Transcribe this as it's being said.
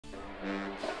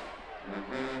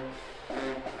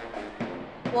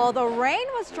Well, the rain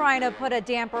was trying to put a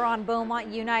damper on Beaumont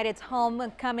United's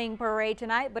homecoming parade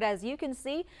tonight, but as you can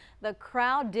see, the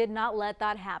crowd did not let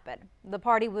that happen. The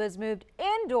party was moved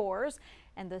indoors,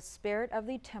 and the spirit of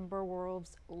the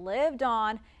Timberwolves lived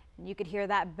on. And you could hear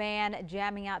that band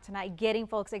jamming out tonight, getting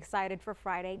folks excited for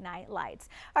Friday Night Lights.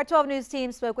 Our 12 News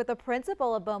team spoke with the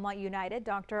principal of Beaumont United,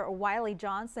 Dr. Wiley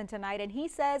Johnson, tonight, and he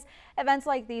says events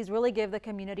like these really give the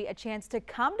community a chance to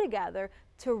come together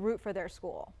to root for their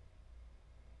school.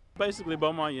 Basically,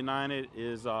 Beaumont United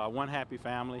is one happy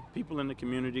family. People in the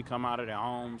community come out of their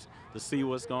homes to see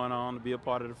what's going on, to be a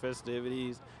part of the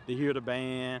festivities, to hear the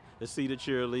band, to see the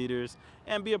cheerleaders,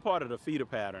 and be a part of the feeder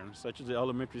patterns, such as the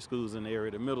elementary schools in the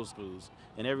area, the middle schools.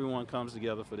 And everyone comes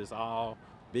together for this all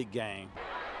big game.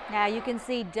 Now you can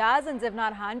see dozens, if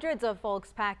not hundreds, of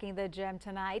folks packing the gym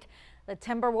tonight. The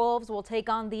Timberwolves will take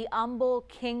on the Humble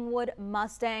Kingwood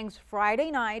Mustangs Friday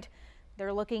night.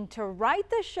 They're looking to right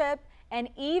the ship and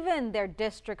even their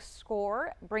district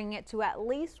score, bringing it to at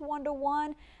least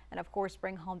 1-1, and of course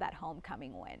bring home that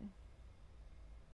homecoming win.